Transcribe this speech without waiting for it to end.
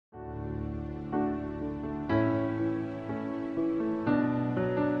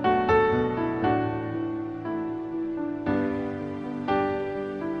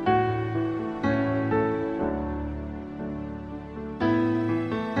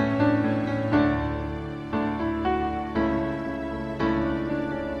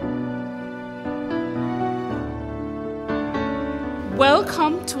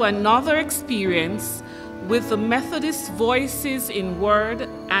Welcome to another experience with the Methodist Voices in Word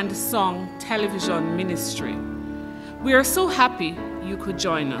and Song television ministry. We are so happy you could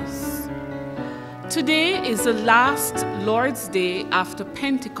join us. Today is the last Lord's Day after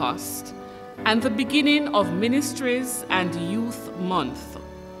Pentecost and the beginning of Ministries and Youth Month.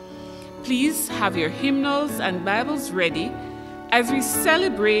 Please have your hymnals and Bibles ready as we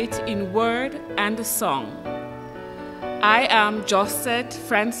celebrate in word and song. I am Josette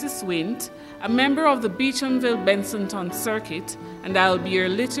Francis Wint, a member of the Beechamville-Bensonton Circuit, and I'll be your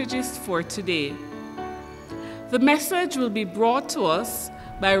liturgist for today. The message will be brought to us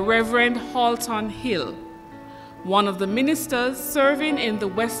by Reverend Halton Hill, one of the ministers serving in the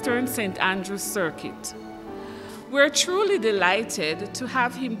Western St. Andrews Circuit. We're truly delighted to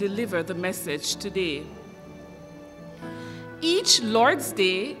have him deliver the message today. Each Lord's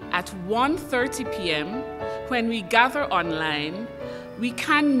Day at 1:30 p.m., when we gather online, we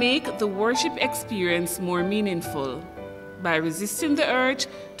can make the worship experience more meaningful by resisting the urge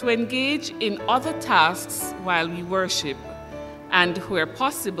to engage in other tasks while we worship, and where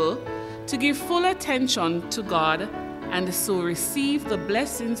possible, to give full attention to God and so receive the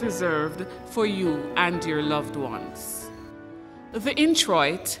blessings reserved for you and your loved ones. The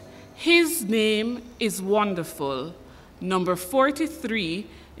introit, His Name is Wonderful, number 43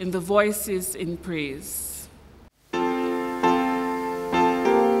 in the Voices in Praise.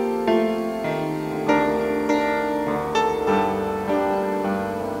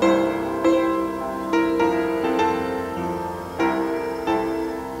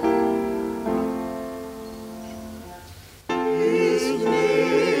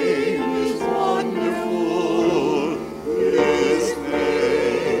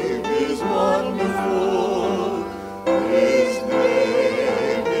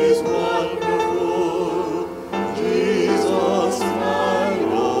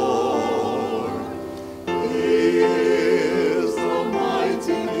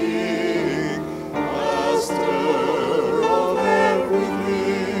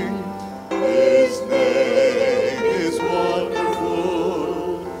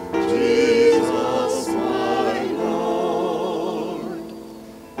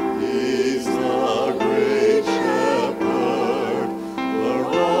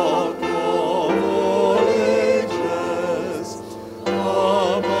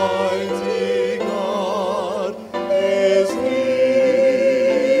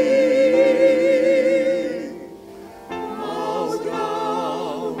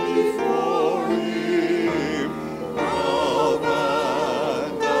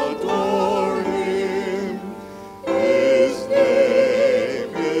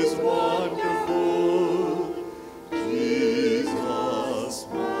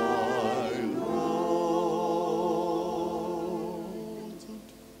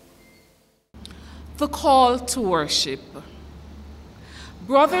 The call to worship.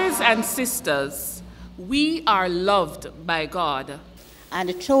 Brothers and sisters, we are loved by God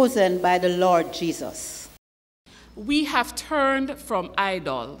and chosen by the Lord Jesus. We have turned from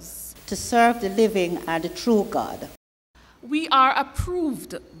idols to serve the living and the true God. We are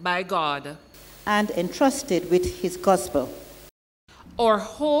approved by God and entrusted with His gospel. Our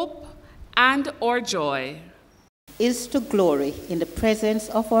hope and our joy is to glory in the presence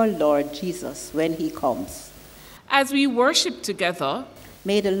of our Lord Jesus when He comes. As we worship together,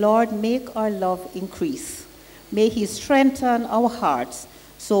 may the Lord make our love increase. May He strengthen our hearts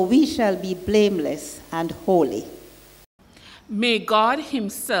so we shall be blameless and holy. May God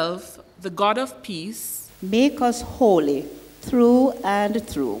Himself, the God of peace, make us holy through and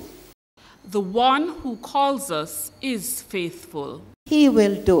through. The one who calls us is faithful. He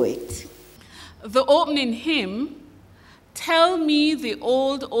will do it. The opening hymn, Tell Me the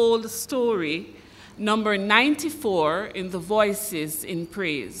Old Story, number 94 in the Voices in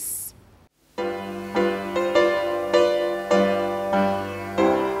Praise.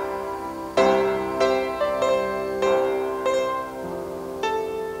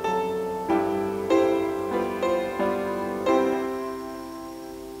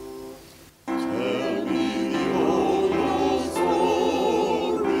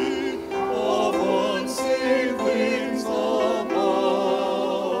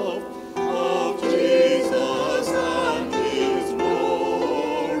 Jesus and His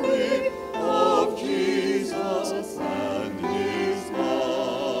glory.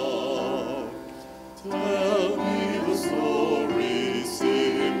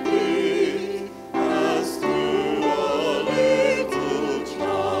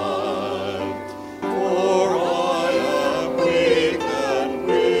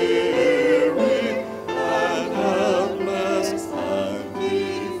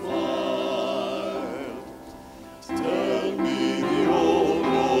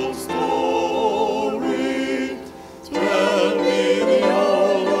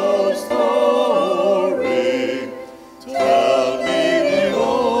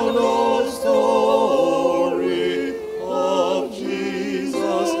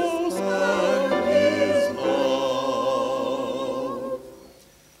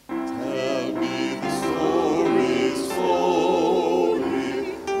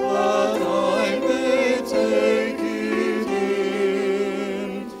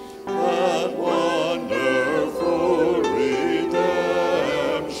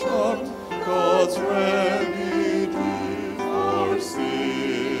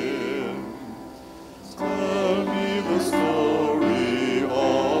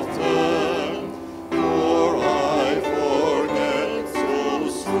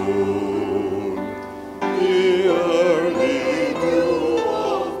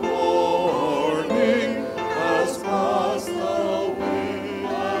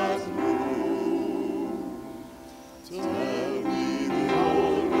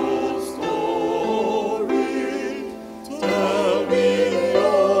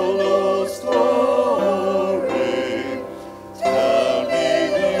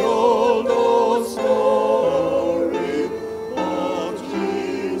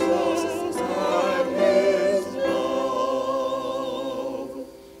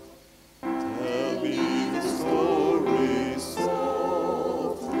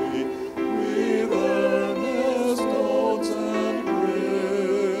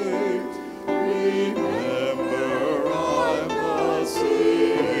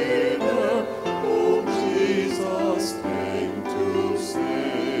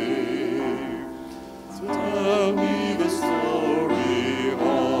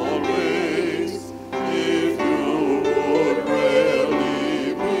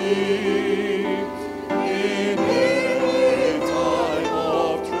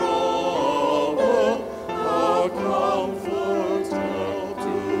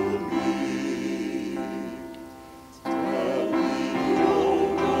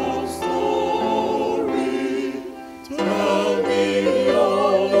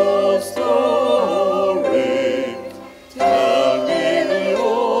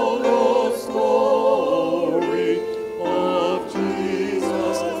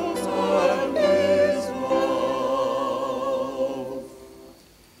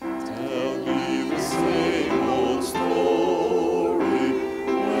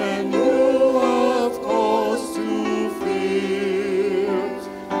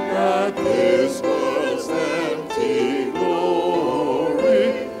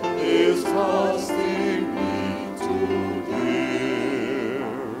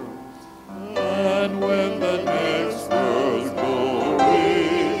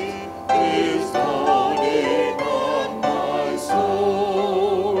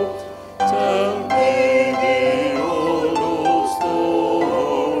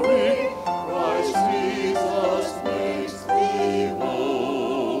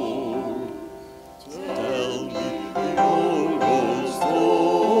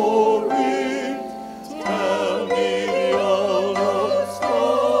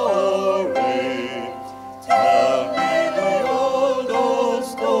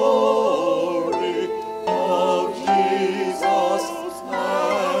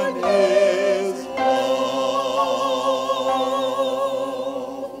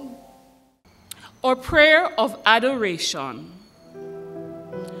 prayer of adoration.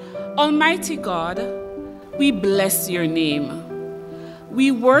 Almighty God, we bless your name.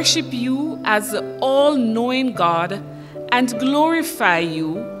 We worship you as the all-knowing God and glorify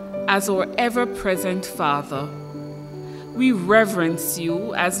you as our ever-present Father. We reverence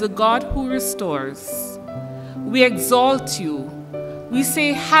you as the God who restores. We exalt you. We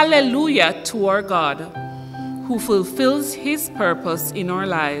say hallelujah to our God, who fulfills his purpose in our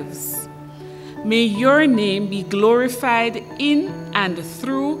lives. May your name be glorified in and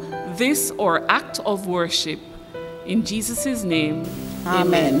through this our act of worship. In Jesus' name,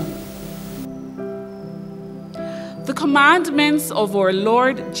 amen. The commandments of our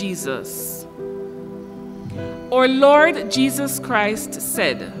Lord Jesus. Our Lord Jesus Christ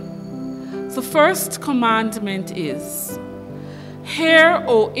said, the first commandment is, Hear,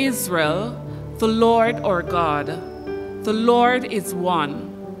 O Israel, the Lord our God, the Lord is one.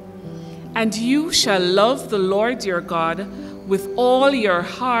 And you shall love the Lord your God with all your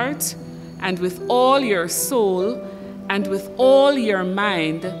heart, and with all your soul, and with all your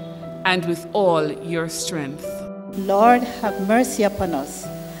mind, and with all your strength. Lord, have mercy upon us,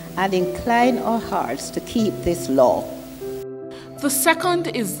 and incline our hearts to keep this law. The second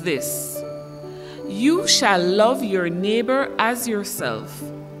is this: you shall love your neighbor as yourself.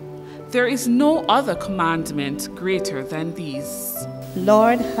 There is no other commandment greater than these.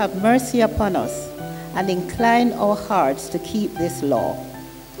 Lord, have mercy upon us, and incline our hearts to keep this law.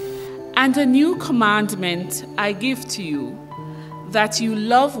 And a new commandment I give to you, that you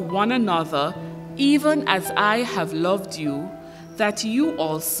love one another, even as I have loved you, that you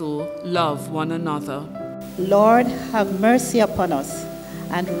also love one another. Lord, have mercy upon us,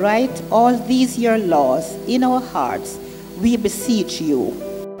 and write all these your laws in our hearts, we beseech you.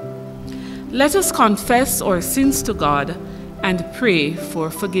 Let us confess our sins to God and pray for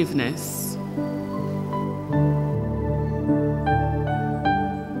forgiveness.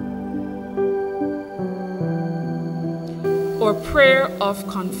 Or prayer of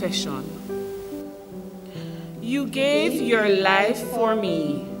confession. You gave your life for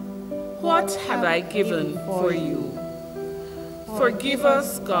me. What have I given for you? Forgive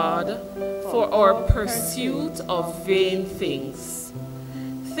us, God, for our pursuit of vain things.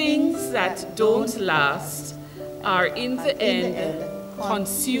 Things that don't last are in the end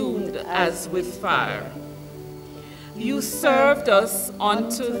consumed as with fire. You served us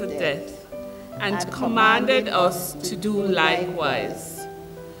unto the death, and commanded us to do likewise,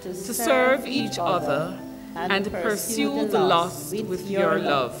 to serve each other and pursue the lost with your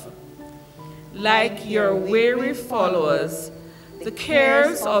love. Like your weary followers, the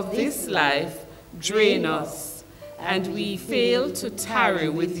cares of this life drain us, and we fail to tarry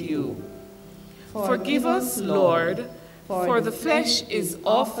with you. Forgive us, Lord, for the flesh is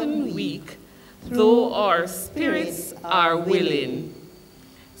often weak, though our spirits are willing.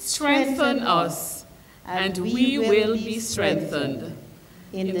 Strengthen us, and we will be strengthened.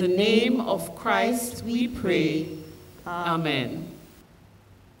 In the name of Christ we pray. Amen.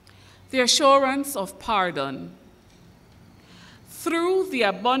 The assurance of pardon. Through the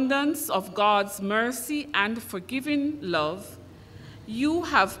abundance of God's mercy and forgiving love, you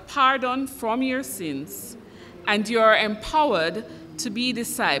have pardon from your sins, and you are empowered to be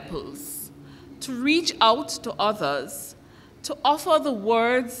disciples, to reach out to others, to offer the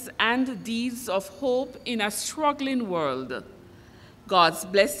words and deeds of hope in a struggling world. God's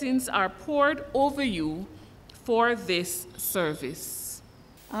blessings are poured over you for this service.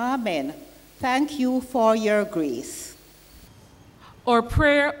 Amen. Thank you for your grace. Or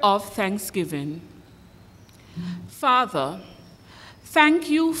prayer of thanksgiving. Father, thank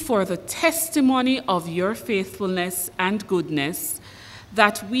you for the testimony of your faithfulness and goodness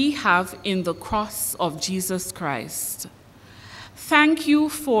that we have in the cross of Jesus Christ. Thank you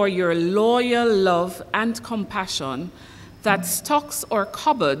for your loyal love and compassion that stocks our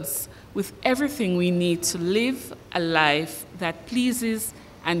cupboards with everything we need to live a life that pleases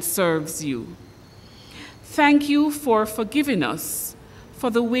and serves you. Thank you for forgiving us for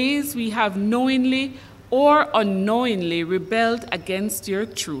the ways we have knowingly or unknowingly rebelled against your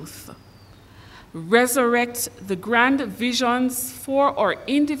truth. Resurrect the grand visions for our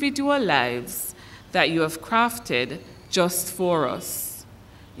individual lives that you have crafted just for us.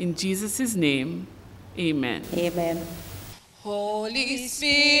 In Jesus' name, amen. Amen. Holy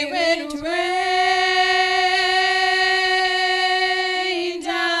Spirit, rain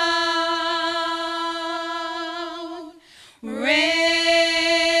down, rain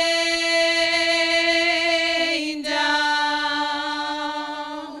down,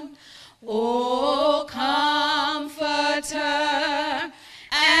 O Comforter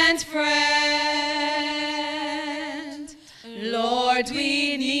and friend.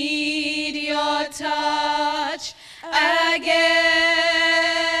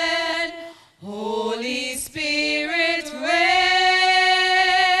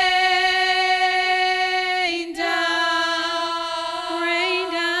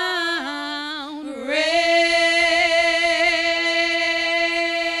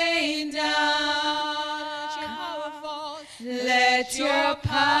 Let your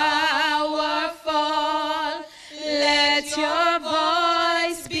power fall. Let your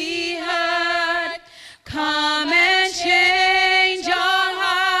voice be heard. Come and change our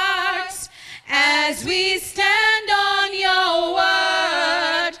hearts as we stand on your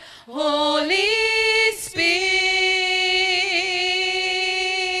word. Holy Spirit,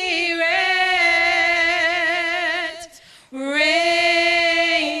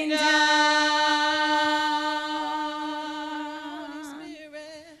 rain down.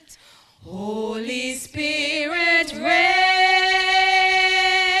 Holy Spirit, rain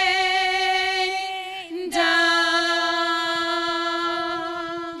down.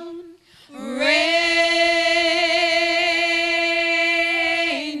 Rain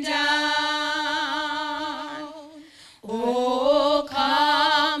down. Oh,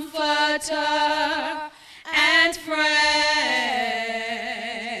 comforter and friend,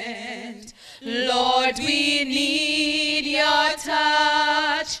 Lord, we need your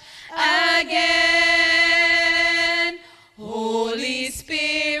touch again. Holy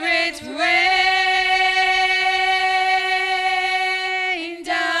Spirit, rain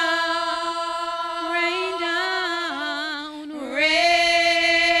down. Rain down. Rain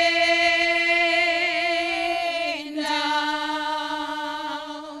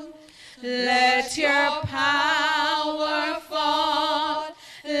down. Let your power fall.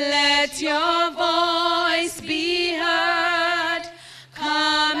 Let your voice be heard.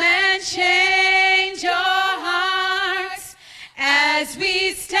 Come and change our hearts as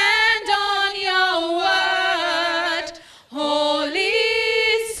we stand on your word. Holy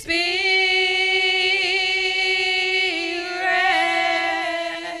Spirit,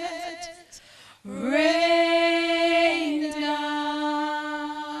 rain down.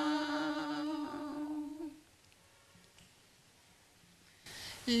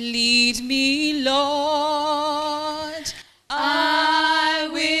 Lead me, Lord, I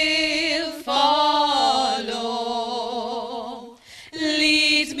will follow.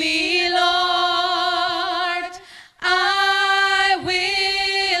 Lead me, Lord, I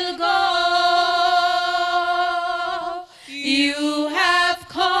will go. You have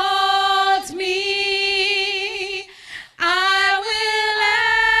called me, I will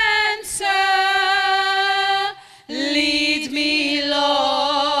answer. Lead me,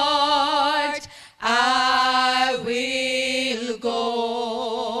 Lord, I will go.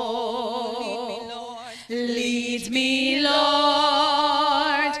 Lead me,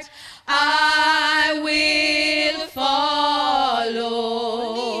 Lord, I will follow.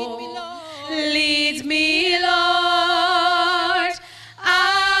 Lead me, Lord,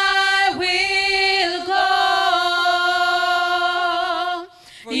 I will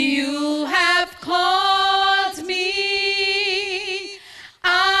go. You have called me,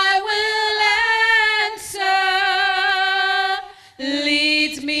 I will answer.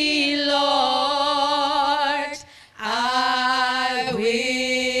 Lead me, Lord, I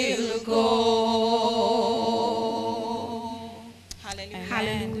will go.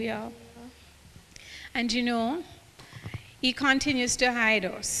 Hallelujah. And you know, he continues to hide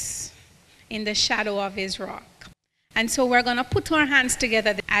us in the shadow of his rock. And so we're going to put our hands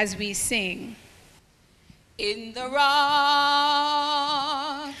together as we sing. In the rock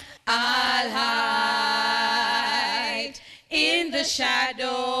I'll hide, in the shadow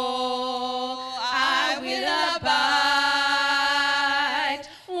I will abide.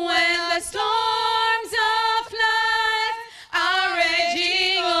 When the storms of life are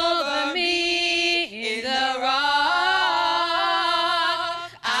raging over me, in the rock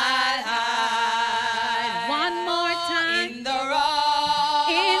I'll hide. One more time. In the rock,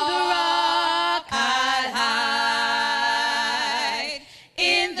 I'll hide.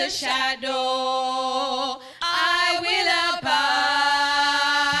 In the shadow I will abide.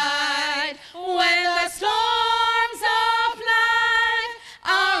 When the storms of life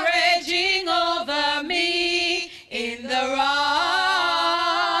are raging over me, in the rock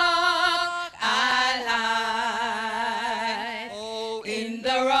I'll hide. Oh, in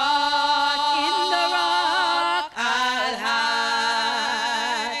the rock, I'll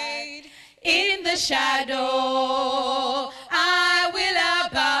hide. In the shadow I will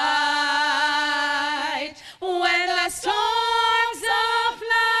abide. When the storms of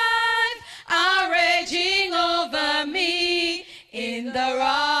life are raging over me, in the rock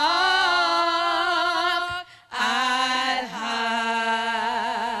I'll hide.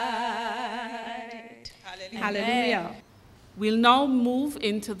 Hallelujah. We'll now move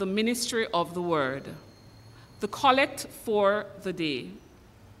into the ministry of the word, the collect for the day.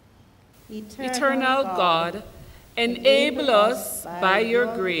 Eternal God, enable us by your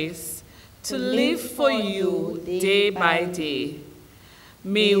grace to live for you day by day.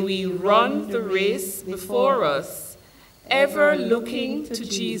 May we run the race before us, ever looking to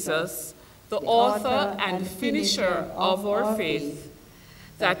Jesus, the author and finisher of our faith,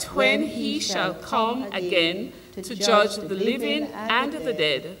 that when he shall come again to judge the living and the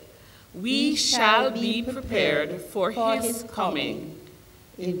dead, we shall be prepared for his coming.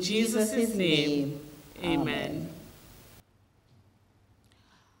 In Jesus' name, amen.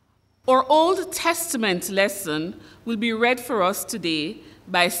 Our Old Testament lesson will be read for us today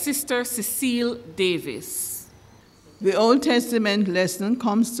by Sister Cecile Davis. The Old Testament lesson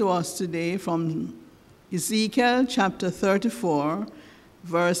comes to us today from Ezekiel chapter 34,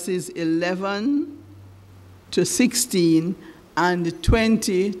 verses 11 to 16 and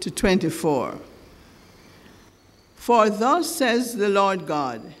 20 to 24. For thus says the Lord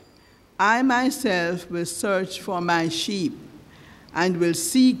God, I myself will search for my sheep and will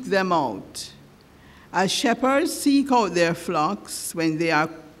seek them out. As shepherds seek out their flocks when they are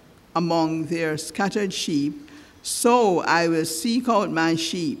among their scattered sheep, so I will seek out my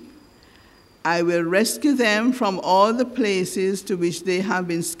sheep. I will rescue them from all the places to which they have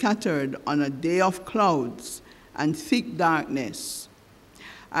been scattered on a day of clouds and thick darkness.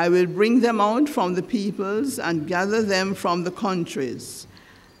 I will bring them out from the peoples and gather them from the countries,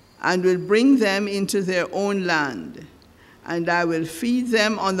 and will bring them into their own land. And I will feed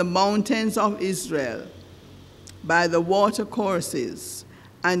them on the mountains of Israel, by the watercourses,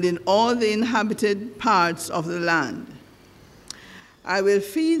 and in all the inhabited parts of the land. I will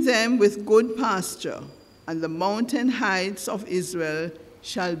feed them with good pasture, and the mountain heights of Israel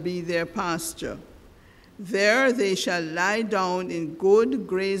shall be their pasture. There they shall lie down in good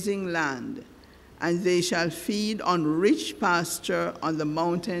grazing land, and they shall feed on rich pasture on the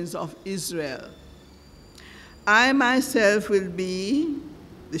mountains of Israel. I myself will be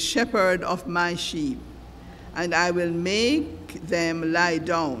the shepherd of my sheep, and I will make them lie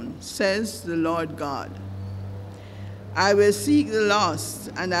down, says the Lord God. I will seek the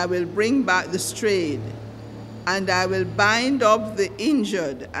lost, and I will bring back the strayed, and I will bind up the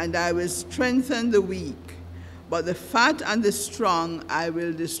injured, and I will strengthen the weak, but the fat and the strong I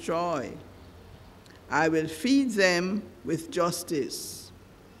will destroy. I will feed them with justice.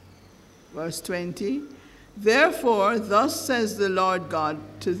 Verse 20, therefore, thus says the Lord God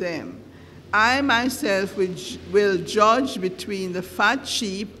to them, I myself will judge between the fat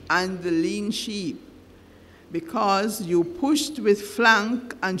sheep and the lean sheep, because you pushed with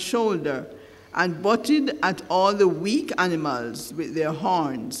flank and shoulder and butted at all the weak animals with their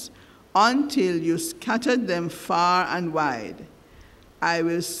horns, until you scattered them far and wide. I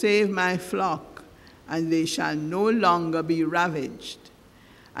will save my flock, and they shall no longer be ravaged.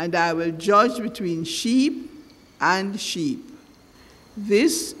 And I will judge between sheep and sheep.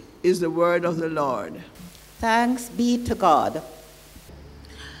 This is the word of the Lord. Thanks be to God.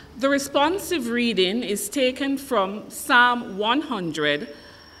 The responsive reading is taken from Psalm 100,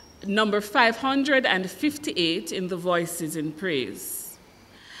 number 558 in the Voices in Praise.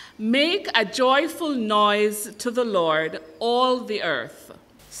 Make a joyful noise to the Lord, all the earth.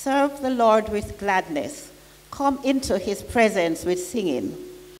 Serve the Lord with gladness. Come into his presence with singing.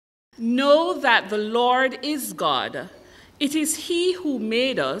 Know that the Lord is God. It is he who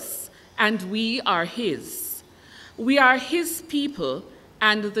made us, and we are his. We are his people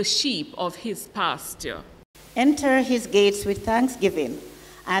and the sheep of his pasture. Enter his gates with thanksgiving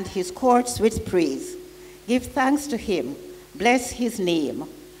and his courts with praise. Give thanks to him. Bless his name.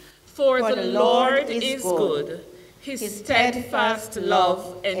 For the Lord is good. His steadfast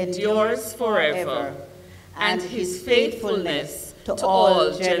love endures forever, and his faithfulness to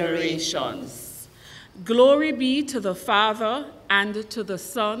all generations. Glory be to the Father, and to the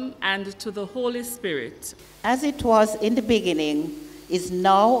Son, and to the Holy Spirit. As it was in the beginning, is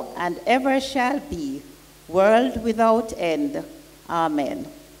now, and ever shall be, world without end. Amen.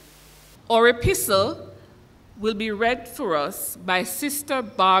 Our epistle will be read for us by Sister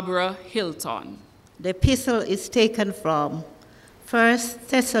Barbara Hilton. The epistle is taken from 1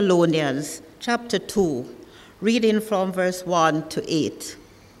 Thessalonians chapter 2, reading from verse 1 to 8.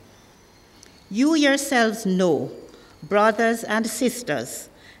 You yourselves know, brothers and sisters,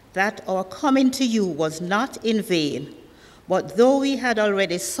 that our coming to you was not in vain. But though we had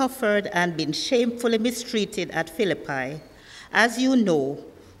already suffered and been shamefully mistreated at Philippi, as you know,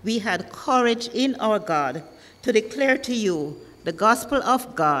 we had courage in our God to declare to you the gospel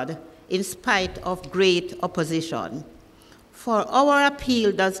of God in spite of great opposition. For our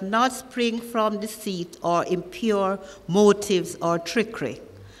appeal does not spring from deceit or impure motives or trickery,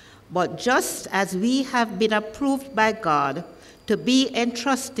 but just as we have been approved by God to be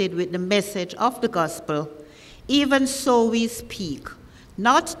entrusted with the message of the gospel, even so we speak,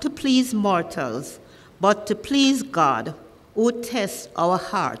 not to please mortals, but to please God, who tests our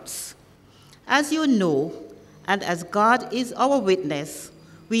hearts. As you know, and as God is our witness,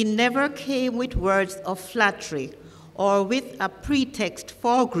 we never came with words of flattery or with a pretext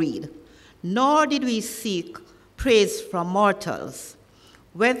for greed, nor did we seek praise from mortals,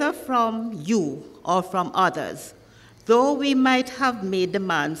 whether from you or from others, though we might have made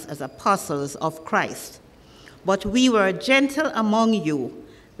demands as apostles of Christ. But we were gentle among you,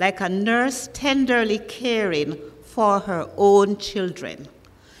 like a nurse tenderly caring for her own children.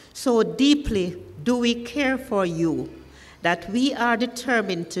 So deeply do we care for you that we are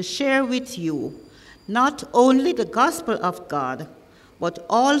determined to share with you not only the gospel of God, but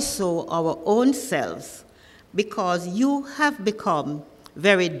also our own selves, because you have become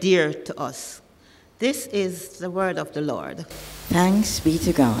very dear to us. This is the word of the Lord. Thanks be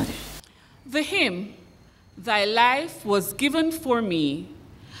to God. The hymn, Thy Life Was Given for Me,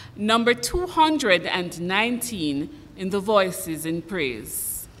 number 219 in the Voices in Praise.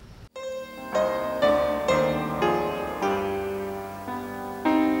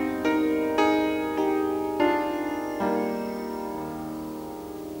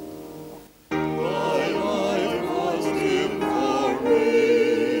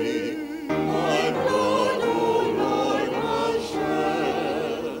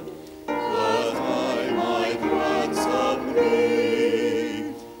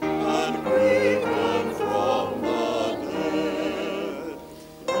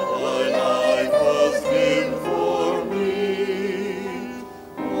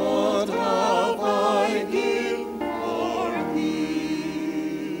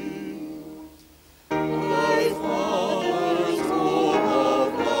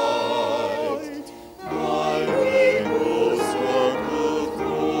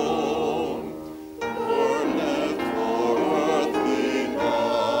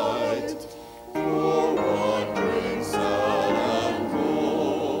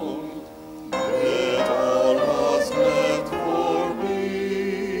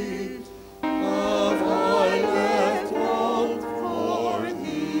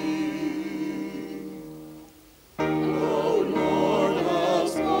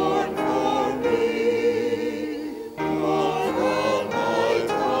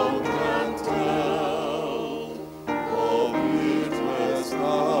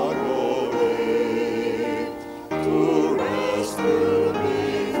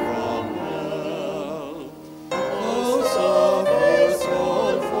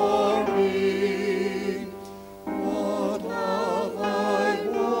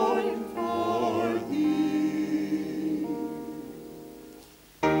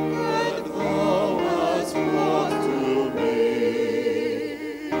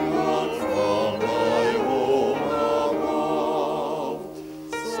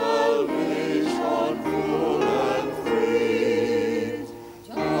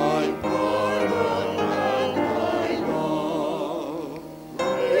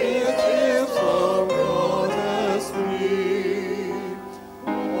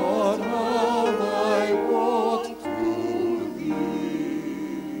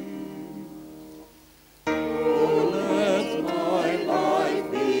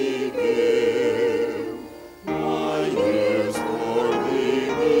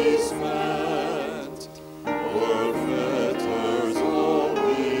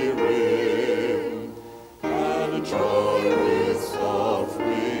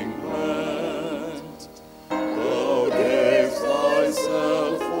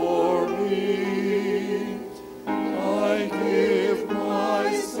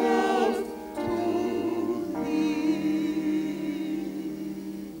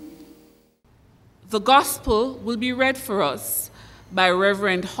 The gospel will be read for us by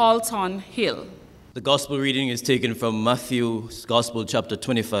Reverend Halton Hill. The gospel reading is taken from Matthew's Gospel, chapter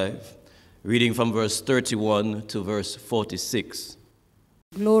 25, reading from verse 31 to verse 46.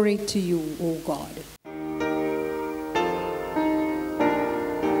 Glory to you, O God.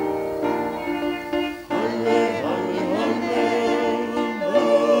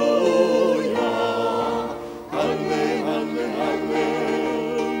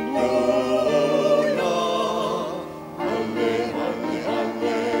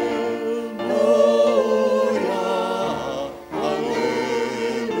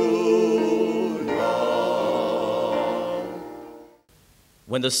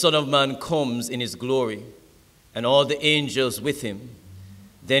 When the Son of Man comes in his glory, and all the angels with him,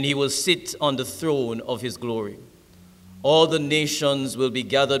 then he will sit on the throne of his glory. All the nations will be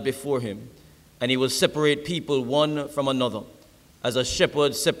gathered before him, and he will separate people one from another, as a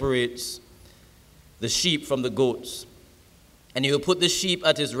shepherd separates the sheep from the goats. And he will put the sheep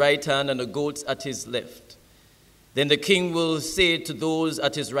at his right hand and the goats at his left. Then the king will say to those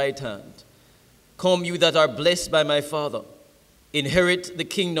at his right hand, "Come, you that are blessed by my Father, inherit the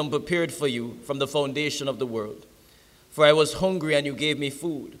kingdom prepared for you from the foundation of the world. For I was hungry, and you gave me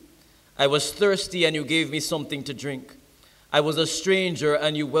food. I was thirsty, and you gave me something to drink. I was a stranger,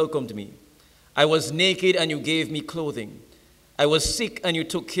 and you welcomed me. I was naked, and you gave me clothing. I was sick, and you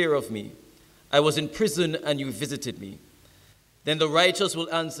took care of me. I was in prison, and you visited me." Then the righteous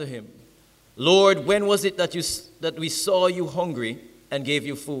will answer him, "Lord, when was it that we saw you hungry and gave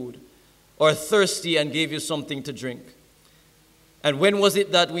you food, or thirsty and gave you something to drink? And when was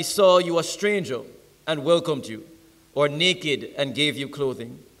it that we saw you a stranger and welcomed you, or naked and gave you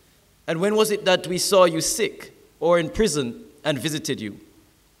clothing? And when was it that we saw you sick or in prison and visited you?"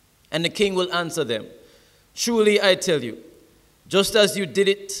 And the king will answer them, "Truly I tell you, just as you did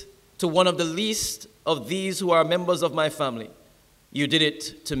it to one of the least of these who are members of my family, you did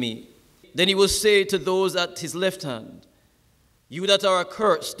it to me." Then he will say to those at his left hand, "You that are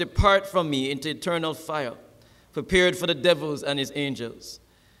accursed, depart from me into eternal fire, prepared for the devils and his angels.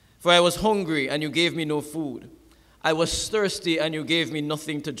 For I was hungry, and you gave me no food. I was thirsty, and you gave me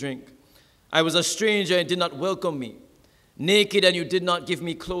nothing to drink. I was a stranger, and did not welcome me. Naked, and you did not give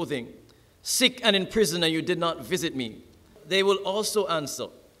me clothing. Sick and in prison, and you did not visit me." They will also answer,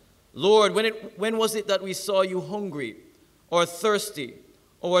 "Lord, when was it that we saw you hungry, or thirsty,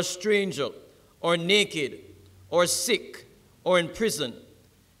 or a stranger, or naked, or sick, or in prison,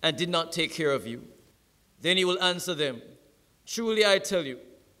 and did not take care of you?" Then he will answer them, "Truly I tell you,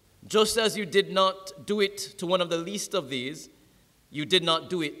 just as you did not do it to one of the least of these, you did not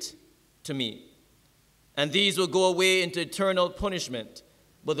do it to me." And these will go away into eternal punishment,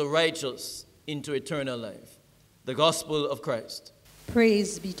 but the righteous into eternal life. The gospel of Christ.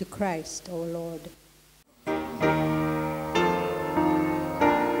 Praise be to Christ, our Lord.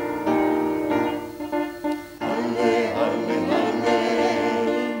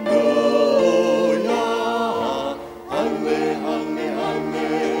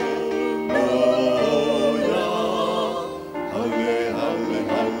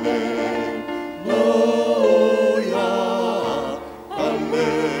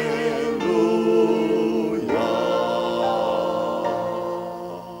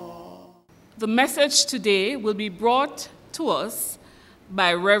 The message today will be brought to us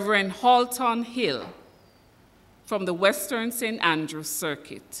by Reverend Halton Hill from the Western St. Andrews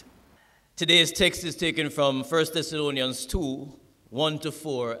Circuit. Today's text is taken from 1 Thessalonians 2,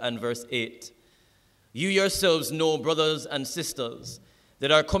 1-4 and verse 8. "You yourselves know, brothers and sisters,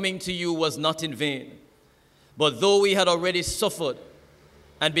 that our coming to you was not in vain. But though we had already suffered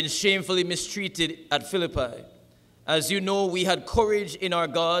and been shamefully mistreated at Philippi, as you know, we had courage in our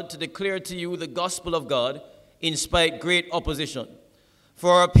God to declare to you the gospel of God in spite great opposition. For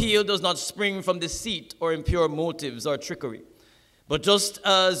our appeal does not spring from deceit or impure motives or trickery, but just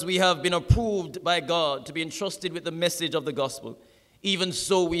as we have been approved by God to be entrusted with the message of the gospel, even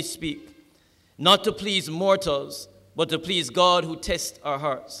so we speak, not to please mortals, but to please God who tests our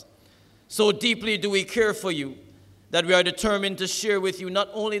hearts. So deeply do we care for you that we are determined to share with you not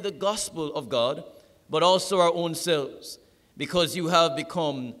only the gospel of God, but also our own selves, because you have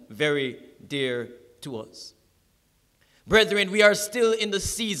become very dear to us." Brethren, we are still in the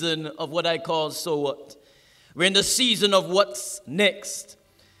season of what I call so what. We're in the season of what's next.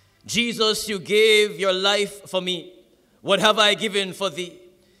 "Jesus, you gave your life for me. What have I given for thee?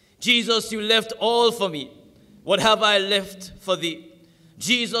 Jesus, you left all for me. What have I left for thee?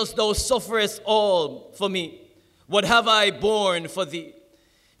 Jesus, thou sufferest all for me. What have I borne for thee?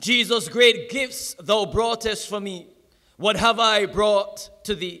 Jesus, great gifts thou broughtest for me. What have I brought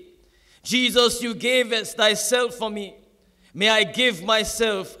to thee? Jesus, you gavest thyself for me. May I give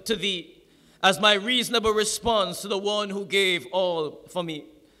myself to thee as my reasonable response to the one who gave all for me."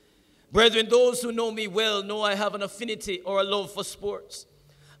 Brethren, those who know me well know I have an affinity or a love for sports.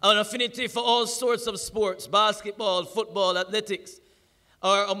 An affinity for all sorts of sports. Basketball, football, athletics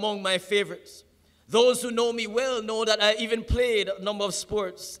are among my favorites. Those who know me well know that I even played a number of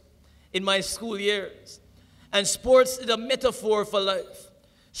sports in my school years. And sports is a metaphor for life.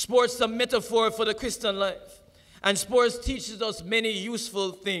 Sports is a metaphor for the Christian life. And sports teaches us many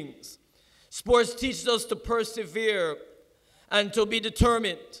useful things. Sports teaches us to persevere and to be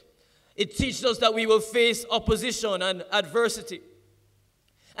determined. It teaches us that we will face opposition and adversity,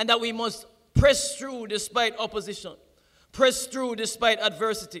 and that we must press through despite opposition, press through despite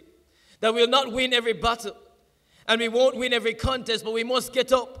adversity, that we'll not win every battle, and we won't win every contest, but we must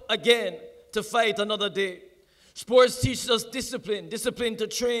get up again to fight another day. Sports teaches us discipline, discipline to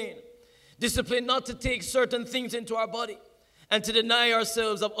train, discipline not to take certain things into our body, and to deny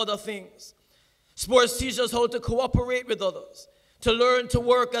ourselves of other things. Sports teach us how to cooperate with others, to learn to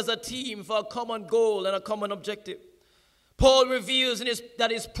work as a team for a common goal and a common objective. Paul reveals that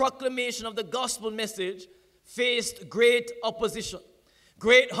his proclamation of the gospel message faced great opposition,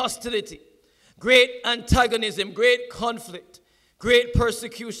 great hostility, great antagonism, great conflict, great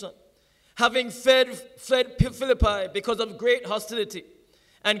persecution. Having fled Philippi because of great hostility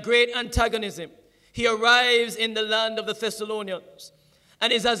and great antagonism, he arrives in the land of the Thessalonians,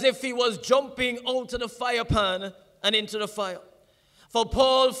 and it's as if he was jumping out of the fire pan and into the fire. For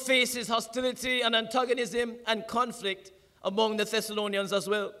Paul faces hostility and antagonism and conflict among the Thessalonians as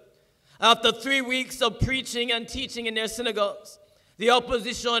well. After 3 weeks of preaching and teaching in their synagogues, the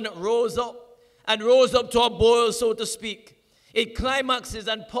opposition rose up to a boil, so to speak. It climaxes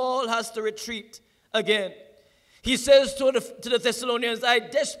and Paul has to retreat again. He says to the Thessalonians, I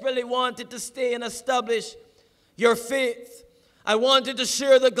desperately wanted to stay and establish your faith. I wanted to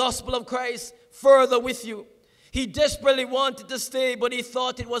share the gospel of Christ further with you. He desperately wanted to stay, but he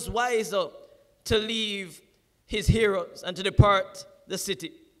thought it was wiser to leave his hearers and to depart the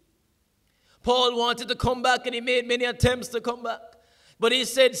city. Paul wanted to come back, and he made many attempts to come back. But he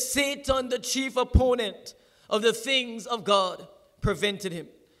said Satan, the chief opponent of the things of God, prevented him.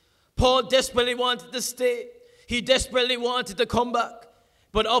 Paul desperately wanted to stay. He desperately wanted to come back.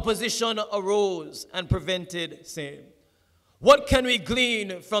 But opposition arose and prevented same. What can we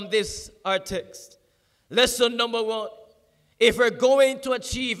glean from this, our text? Lesson number 1. If we're going to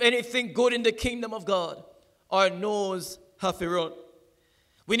achieve anything good in the kingdom of God, our nose have to run.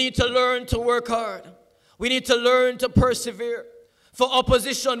 We need to learn to work hard. We need to learn to persevere. For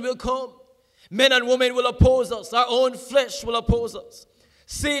opposition will come. Men and women will oppose us. Our own flesh will oppose us.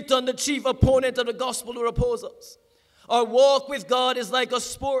 Satan, the chief opponent of the gospel, will oppose us. Our walk with God is like a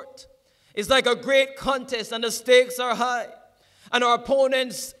sport. It's like a great contest, and the stakes are high. And our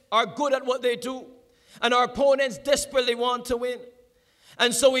opponents are good at what they do. And our opponents desperately want to win.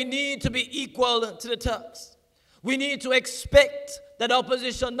 And so we need to be equal to the task. We need to expect that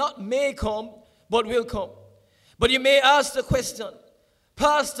opposition not may come, but will come. But you may ask the question,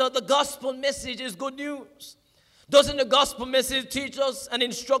 Pastor, the gospel message is good news. Doesn't the gospel message teach us and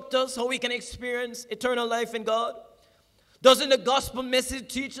instruct us how we can experience eternal life in God? Doesn't the gospel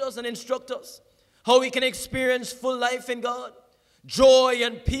message teach us and instruct us how we can experience full life in God? Joy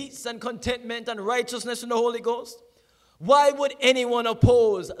and peace and contentment and righteousness in the Holy Ghost? Why would anyone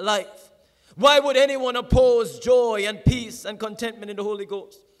oppose life? Why would anyone oppose joy and peace and contentment in the Holy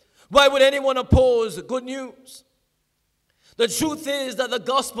Ghost? Why would anyone oppose good news? The truth is that the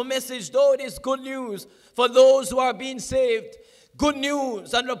gospel message, though it is good news for those who are being saved, good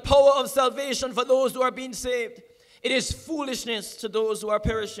news and the power of salvation for those who are being saved, it is foolishness to those who are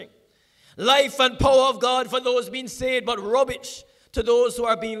perishing. Life and power of God for those being saved, but rubbish to those who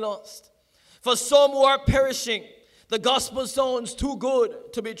are being lost. For some who are perishing, the gospel sounds too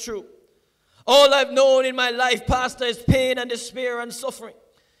good to be true. All I've known in my life, Pastor, is pain and despair and suffering.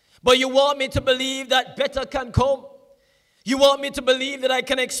 But you want me to believe that better can come? You want me to believe that I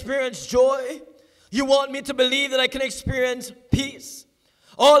can experience joy? You want me to believe that I can experience peace?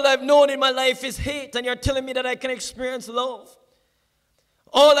 All I've known in my life is hate, and you're telling me that I can experience love.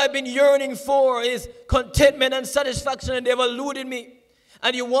 All I've been yearning for is contentment and satisfaction, and they've eluded me.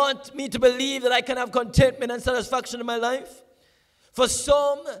 And you want me to believe that I can have contentment and satisfaction in my life? For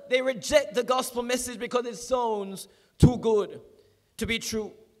some, they reject the gospel message because it sounds too good to be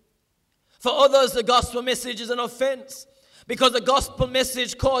true. For others, the gospel message is an offense because the gospel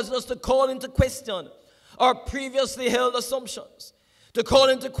message causes us to call into question our previously held assumptions, to call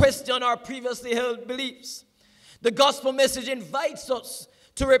into question our previously held beliefs. The gospel message invites us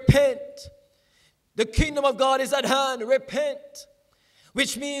to repent. The kingdom of God is at hand. Repent,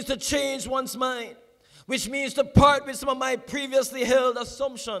 which means to change one's mind, which means to part with some of my previously held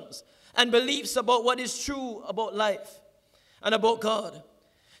assumptions and beliefs about what is true about life and about God.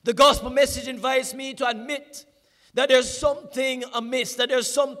 The gospel message invites me to admit that there's something amiss, that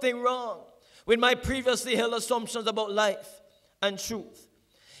there's something wrong with my previously held assumptions about life and truth.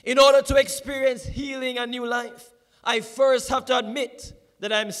 In order to experience healing and new life, I first have to admit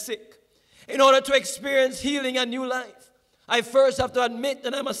that I'm sick. In order to experience healing and new life, I first have to admit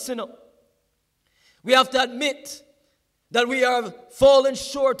that I'm a sinner. We have to admit that we are fallen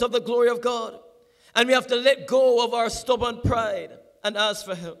short of the glory of God, and we have to let go of our stubborn pride and ask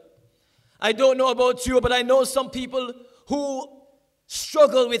for help. I don't know about you, but I know some people who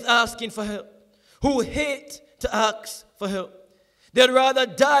struggle with asking for help, who hate to ask for help. They'd rather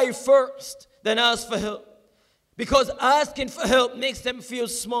die first than ask for help, because asking for help makes them feel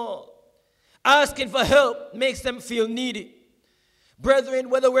small. Asking for help makes them feel needy. Brethren,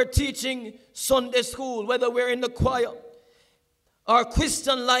 whether we're teaching Sunday school, whether we're in the choir, our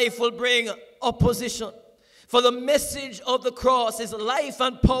Christian life will bring opposition. For the message of the cross is life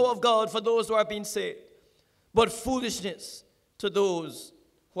and power of God for those who are being saved, but foolishness to those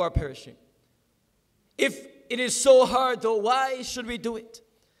who are perishing. If it is so hard, though, why should we do it?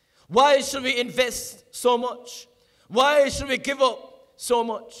 Why should we invest so much? Why should we give up so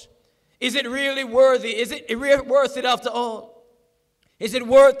much? Is it really worthy? Is it worth it after all? Is it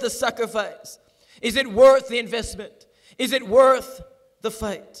worth the sacrifice? Is it worth the investment? Is it worth the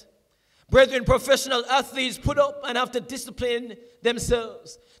fight? Brethren, professional athletes put up and have to discipline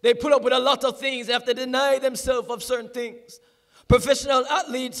themselves. They put up with a lot of things. They have to deny themselves of certain things. Professional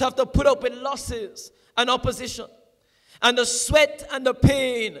athletes have to put up with losses and opposition. And the sweat and the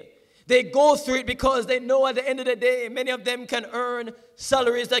pain, they go through it because they know at the end of the day, many of them can earn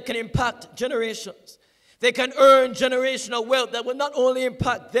salaries that can impact generations. They can earn generational wealth that will not only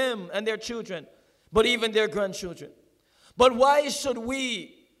impact them and their children, but even their grandchildren. But why should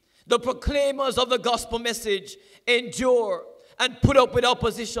we, the proclaimers of the gospel message, endure and put up with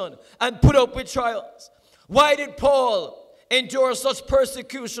opposition and put up with trials? Why did Paul endure such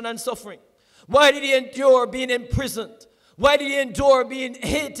persecution and suffering? Why did he endure being imprisoned? Why did he endure being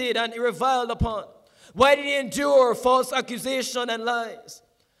hated and reviled upon? Why did he endure false accusation and lies?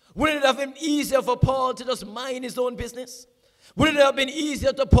 Wouldn't it have been easier for Paul to just mind his own business? Wouldn't it have been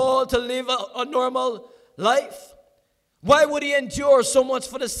easier to Paul to live a normal life? Why would he endure so much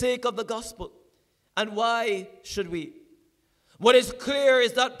for the sake of the gospel? And why should we? What is clear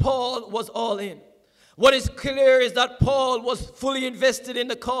is that Paul was all in. What is clear is that Paul was fully invested in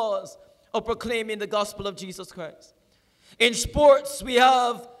the cause of proclaiming the gospel of Jesus Christ. In sports, we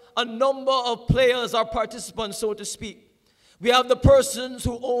have a number of players or participants, so to speak. We have the persons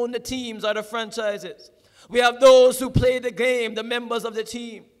who own the teams or the franchises. We have those who play the game, the members of the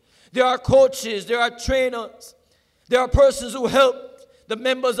team. There are coaches, there are trainers. There are persons who help the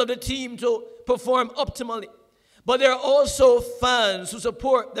members of the team to perform optimally. But there are also fans who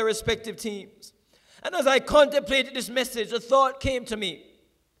support their respective teams. And as I contemplated this message, a thought came to me.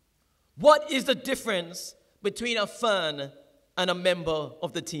 What is the difference between a fan and a member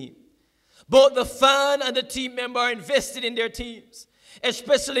of the team? Both the fan and the team member are invested in their teams,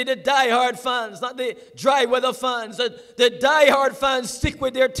 especially the die-hard fans, not the dry weather fans. The die-hard fans stick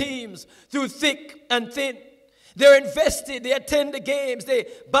with their teams through thick and thin. They're invested, they attend the games, they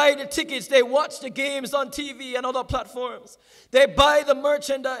buy the tickets, they watch the games on TV and other platforms. They buy the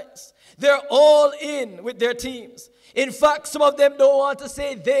merchandise. They're all in with their teams. In fact, some of them don't want to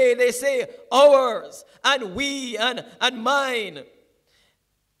say they say ours and we and mine.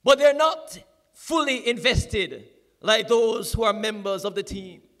 But they're not fully invested like those who are members of the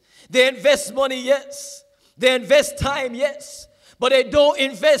team. They invest money, yes. They invest time, yes. But they don't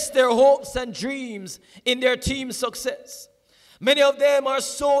invest their hopes and dreams in their team's success. Many of them are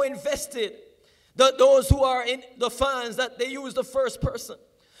so invested that those who are in the fans that they use the first person.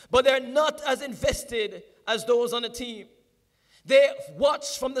 But they're not as invested as those on the team. They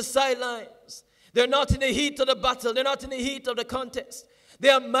watch from the sidelines. They're not in the heat of the battle. They're not in the heat of the contest. They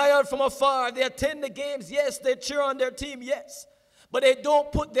admire from afar. They attend the games, yes. They cheer on their team, yes. But they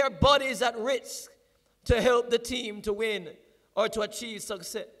don't put their bodies at risk to help the team to win or to achieve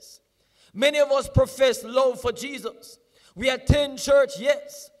success. Many of us profess love for Jesus. We attend church,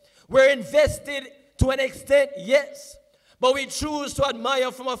 yes. We're invested to an extent, yes. But we choose to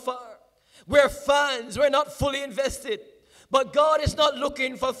admire from afar. We're fans. We're not fully invested. But God is not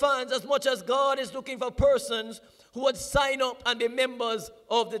looking for fans as much as God is looking for persons who would sign up and be members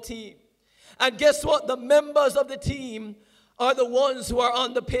of the team. And guess what? The members of the team are the ones who are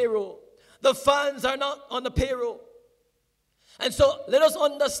on the payroll. The fans are not on the payroll. And so let us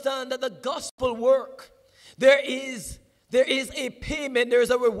understand that the gospel work, there is a payment, there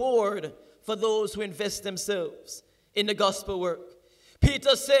is a reward for those who invest themselves in the gospel work.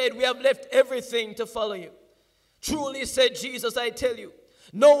 Peter said, we have left everything to follow you. Truly, said Jesus, I tell you,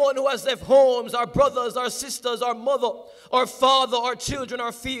 no one who has left homes, or brothers, or sisters, or mother, or father, or children,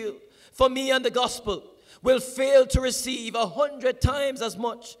 or field, for me and the gospel, will fail to receive 100 times as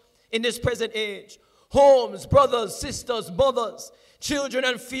much in this present age. Homes, brothers, sisters, mothers, children,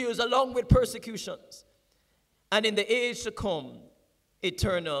 and fields, along with persecutions. And in the age to come,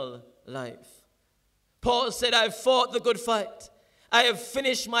 eternal life. Paul said, I have fought the good fight. I have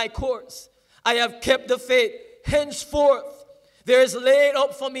finished my course. I have kept the faith. Henceforth, there is laid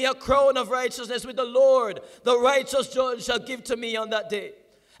up for me a crown of righteousness with the Lord, the righteous judge, shall give to me on that day.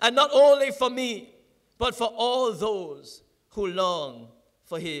 And not only for me, but for all those who long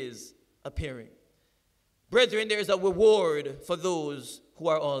for his appearing. Brethren, there is a reward for those who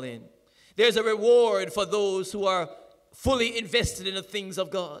are all in. There's a reward for those who are fully invested in the things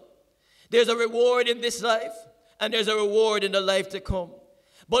of God. There's a reward in this life, and there's a reward in the life to come.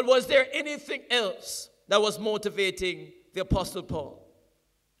 But was there anything else that was motivating the Apostle Paul?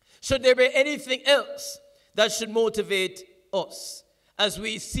 Should there be anything else that should motivate us as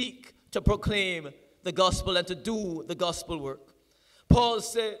we seek to proclaim the gospel and to do the gospel work? Paul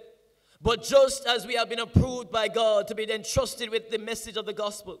said, but just as we have been approved by God to be entrusted with the message of the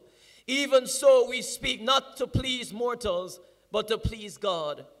gospel, even so we speak not to please mortals, but to please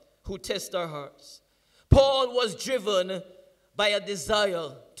God, who tests our hearts. Paul was driven by a desire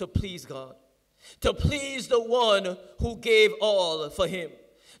to please God, to please the one who gave all for him,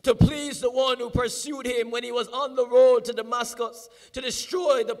 to please the one who pursued him when he was on the road to Damascus to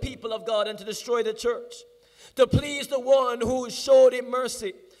destroy the people of God and to destroy the church, to please the one who showed him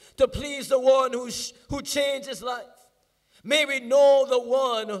mercy, to please the one who changed his life. May we know the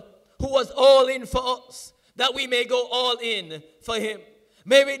one who was all in for us, that we may go all in for him.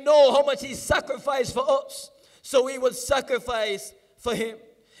 May we know how much he sacrificed for us, so we would sacrifice for him.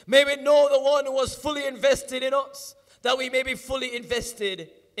 May we know the one who was fully invested in us, that we may be fully invested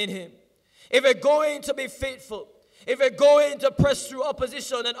in him. If we're going to be faithful, if we're going to press through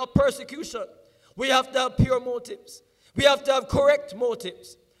opposition and persecution, we have to have pure motives. We have to have correct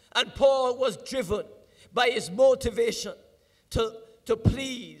motives. And Paul was driven by his motivation to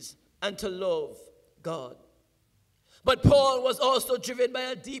please and to love God. But Paul was also driven by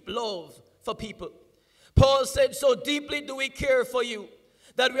a deep love for people. Paul said, so deeply do we care for you,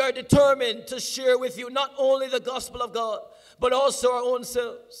 that we are determined to share with you not only the gospel of God, but also our own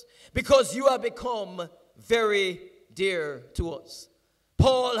selves, because you have become very dear to us.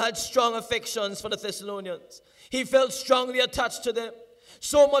 Paul had strong affections for the Thessalonians. He felt strongly attached to them,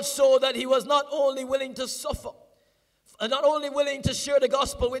 so much so that he was not only willing to suffer, not only willing to share the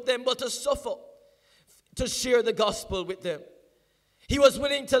gospel with them, but to suffer to share the gospel with them. He was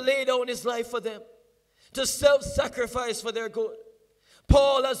willing to lay down his life for them, to self-sacrifice for their good.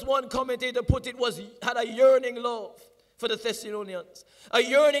 Paul, as one commentator put it, had a yearning love for the Thessalonians, a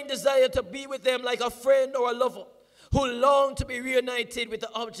yearning desire to be with them like a friend or a lover who longed to be reunited with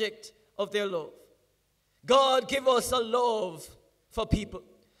the object of their love. God, give us a love for people.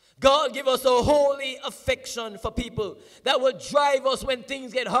 God, give us a holy affection for people that will drive us when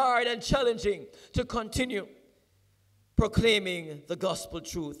things get hard and challenging to continue proclaiming the gospel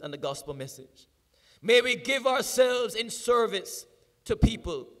truth and the gospel message. May we give ourselves in service to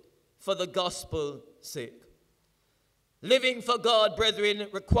people for the gospel's sake. Living for God, brethren,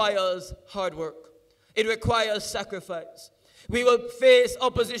 requires hard work. It requires sacrifice. We will face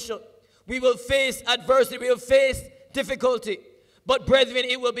opposition. We will face adversity. We will face difficulty. But brethren,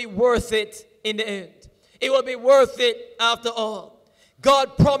 it will be worth it in the end. It will be worth it after all.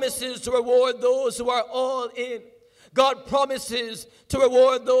 God promises to reward those who are all in. God promises to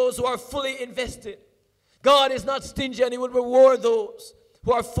reward those who are fully invested. God is not stingy, and he will reward those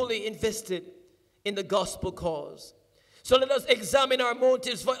who are fully invested in the gospel cause. So let us examine our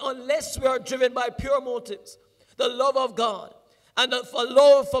motives, for unless we are driven by pure motives, the love of God and the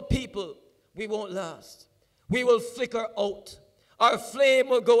love for people, we won't last. We will flicker out. Our flame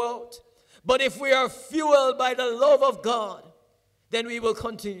will go out. But if we are fueled by the love of God, then we will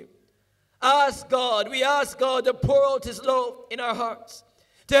continue. We ask God to pour out his love in our hearts,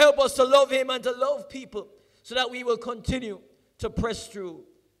 to help us to love him and to love people, so that we will continue to press through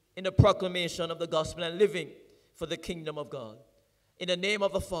in the proclamation of the gospel and living for the kingdom of God. In the name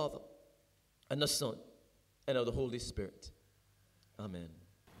of the Father, and the Son, and of the Holy Spirit. Amen.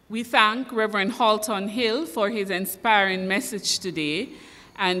 We thank Reverend Halton Hill for his inspiring message today,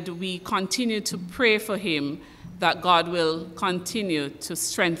 and we continue to pray for him that God will continue to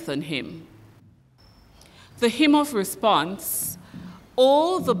strengthen him. The hymn of response,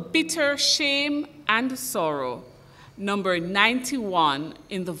 "Oh, the bitter shame and sorrow," number 91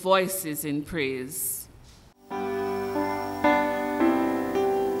 in the Voices in Praise.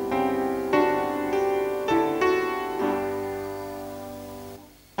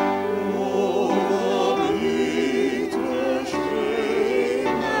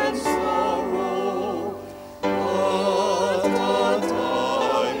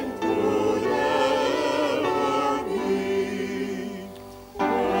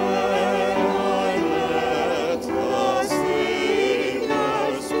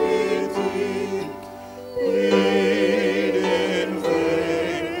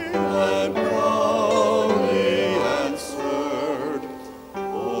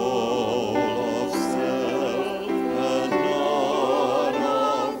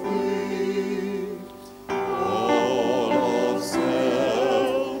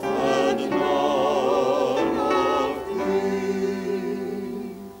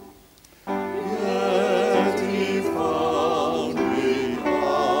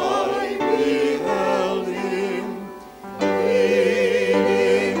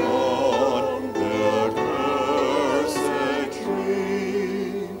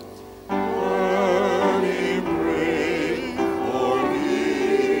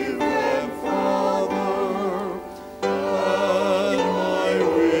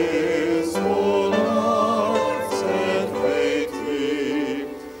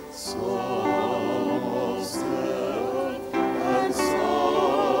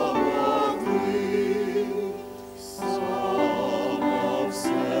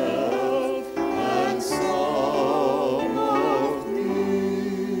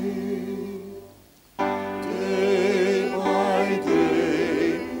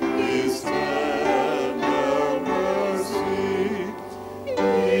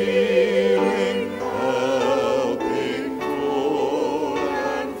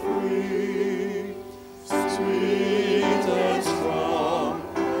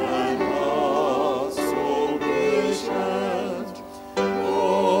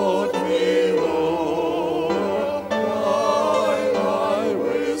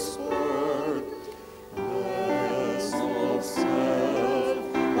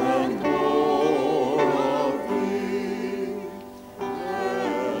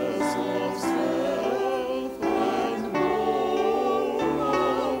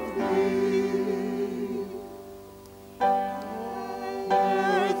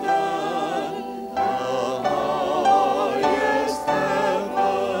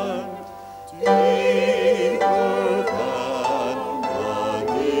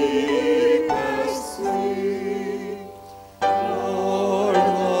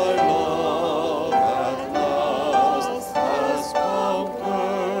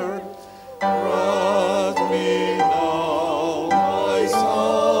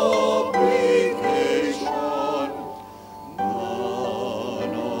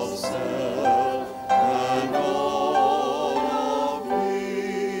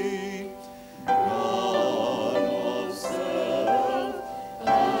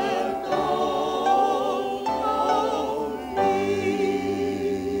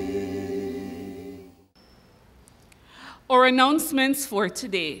 Our announcements for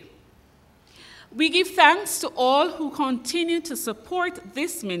today. We give thanks to all who continue to support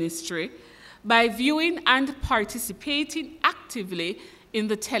this ministry by viewing and participating actively in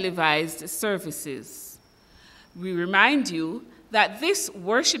the televised services. We remind you that this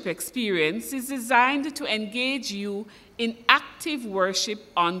worship experience is designed to engage you in active worship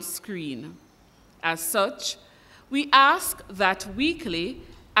on screen. As such, we ask that weekly,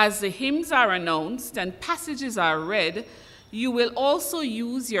 as the hymns are announced and passages are read, you will also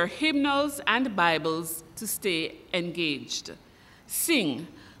use your hymnals and Bibles to stay engaged. Sing,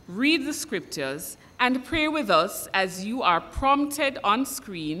 read the scriptures, and pray with us as you are prompted on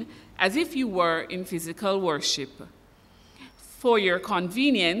screen as if you were in physical worship. For your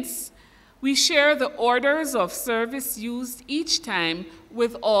convenience, we share the orders of service used each time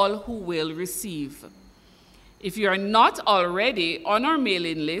with all who will receive. If you are not already on our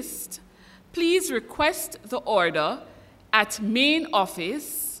mailing list, please request the order at main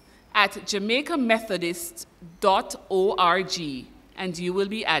office at jamaicamethodist.org and you will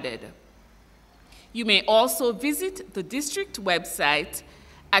be added. You may also visit the district website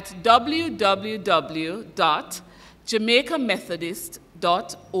at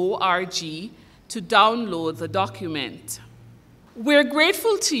www.jamaicamethodist.org to download the document. We're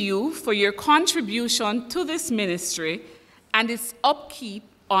grateful to you for your contribution to this ministry and its upkeep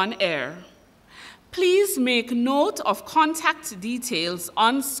on air. Please make note of contact details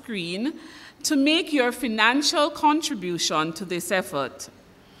on screen to make your financial contribution to this effort.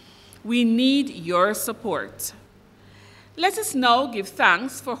 We need your support. Let us now give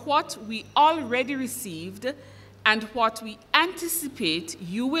thanks for what we already received and what we anticipate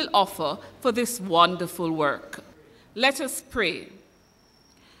you will offer for this wonderful work. Let us pray.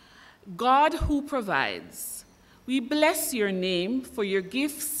 God who provides, we bless your name for your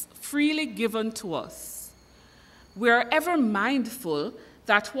gifts freely given to us. We are ever mindful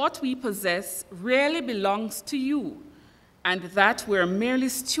that what we possess really belongs to you, and that we're merely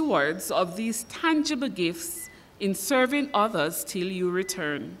stewards of these tangible gifts in serving others till you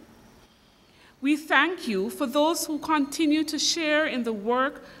return. We thank you for those who continue to share in the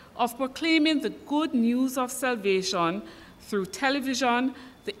work of proclaiming the good news of salvation through television,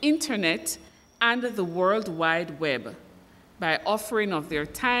 the internet, and the World Wide Web by offering of their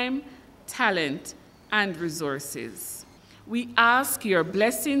time, talent, and resources. We ask your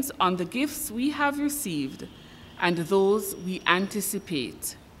blessings on the gifts we have received and those we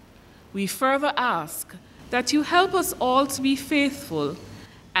anticipate. We further ask that you help us all to be faithful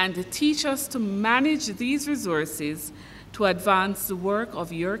and teach us to manage these resources to advance the work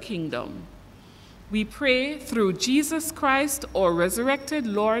of your kingdom. We pray through Jesus Christ, our resurrected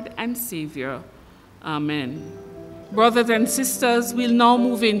Lord and Savior. Amen. Brothers and sisters, we'll now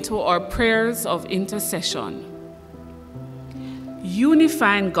move into our prayers of intercession.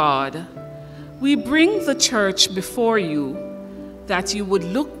 Unifying God, we bring the church before you, that you would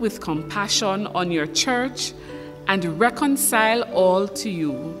look with compassion on your church and reconcile all to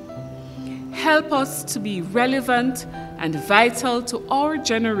you. Help us to be relevant and vital to our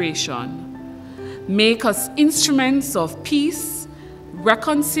generation. Make us instruments of peace,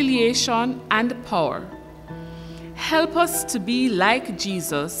 reconciliation, and power. Help us to be like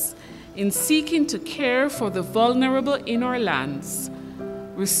Jesus in seeking to care for the vulnerable in our lands.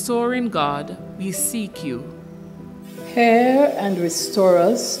 Restoring God, we seek you. Hear and restore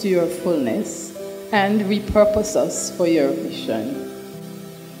us to your fullness, and repurpose us for your vision.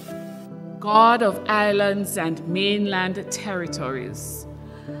 God of islands and mainland territories,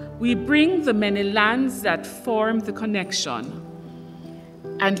 we bring the many lands that form the connection,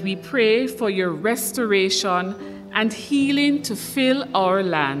 and we pray for your restoration and healing to fill our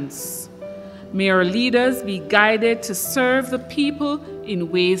lands. May our leaders be guided to serve the people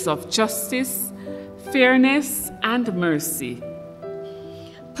in ways of justice, fairness, and mercy.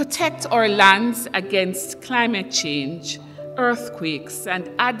 Protect our lands against climate change, earthquakes, and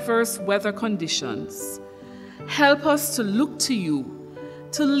adverse weather conditions. Help us to look to you,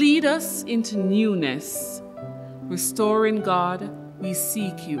 to lead us into newness. Restoring God, we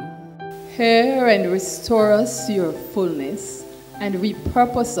seek you. Hear and restore us to your fullness, and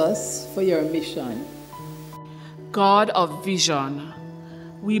repurpose us for your mission. God of vision,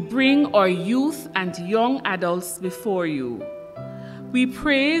 we bring our youth and young adults before you. We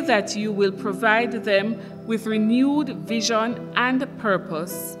pray that you will provide them with renewed vision and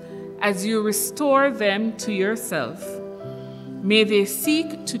purpose as you restore them to yourself. May they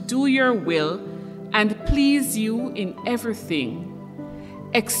seek to do your will and please you in everything.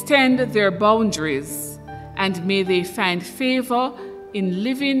 Extend their boundaries, and may they find favor in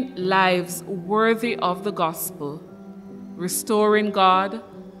living lives worthy of the gospel. Restoring God,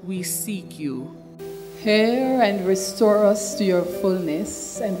 we seek you. Hear and restore us to your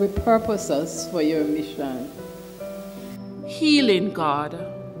fullness, and repurpose us for your mission. Healing God,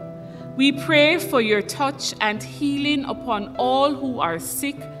 we pray for your touch and healing upon all who are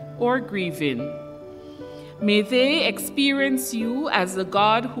sick or grieving. May they experience you as the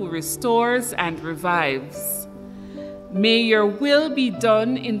God who restores and revives. May your will be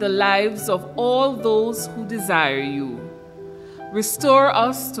done in the lives of all those who desire you. Restore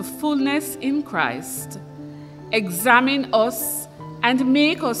us to fullness in Christ. Examine us and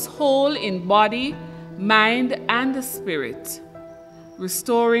make us whole in body, mind, and spirit.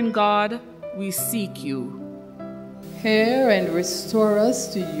 Restoring God, we seek you. Hear and restore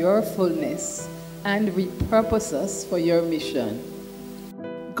us to your fullness, and repurpose us for your mission.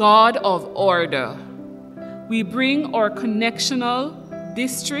 God of order, we bring our connectional,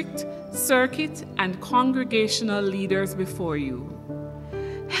 district, circuit, and congregational leaders before you.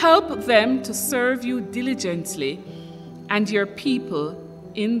 Help them to serve you diligently and your people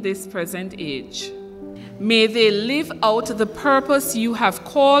in this present age. May they live out the purpose you have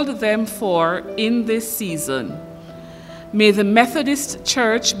called them for in this season. May the Methodist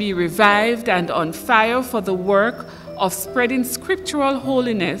Church be revived and on fire for the work of spreading scriptural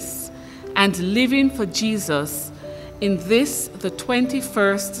holiness and living for Jesus in this, the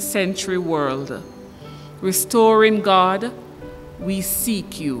 21st century world. Restoring God, we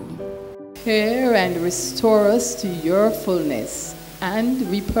seek you. Hear and restore us to your fullness, and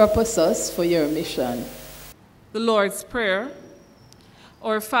repurpose us for your mission. The Lord's Prayer.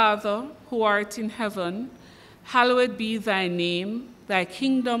 Our Father, who art in heaven, hallowed be thy name. Thy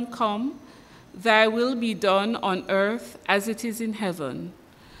kingdom come, thy will be done on earth as it is in heaven.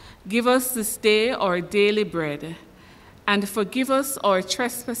 Give us this day our daily bread, and forgive us our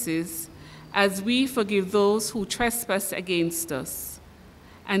trespasses, as we forgive those who trespass against us.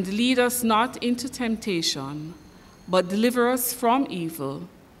 And lead us not into temptation, but deliver us from evil.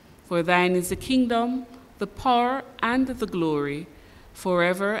 For thine is the kingdom, the power, and the glory,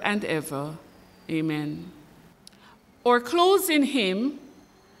 forever and ever. Amen. Our closing hymn,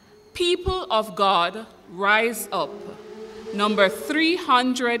 People of God, Rise Up, number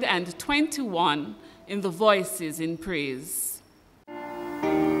 321 in the Voices in Praise.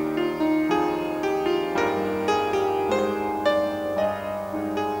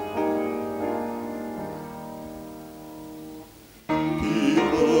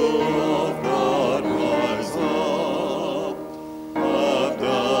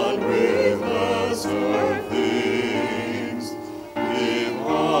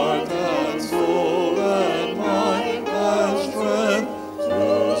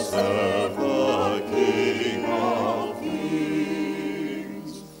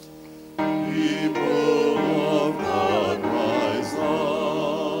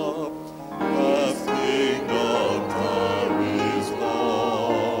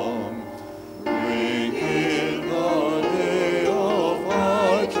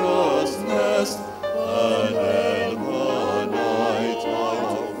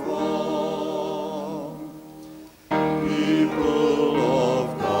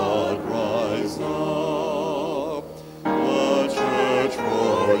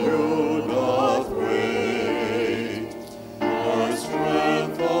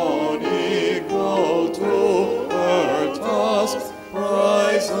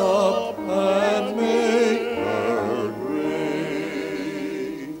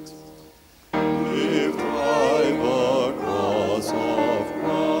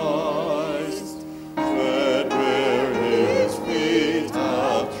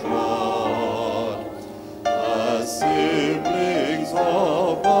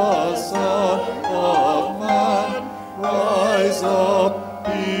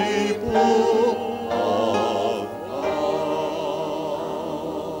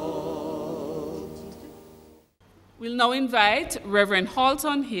 We'll now invite Reverend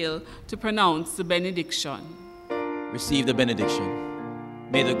Halton Hill to pronounce the benediction. Receive the benediction.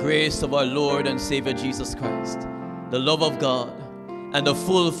 May the grace of our Lord and Savior Jesus Christ, the love of God, and the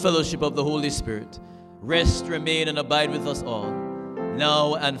full fellowship of the Holy Spirit rest, remain, and abide with us all,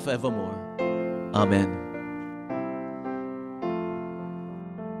 now and forevermore. Amen.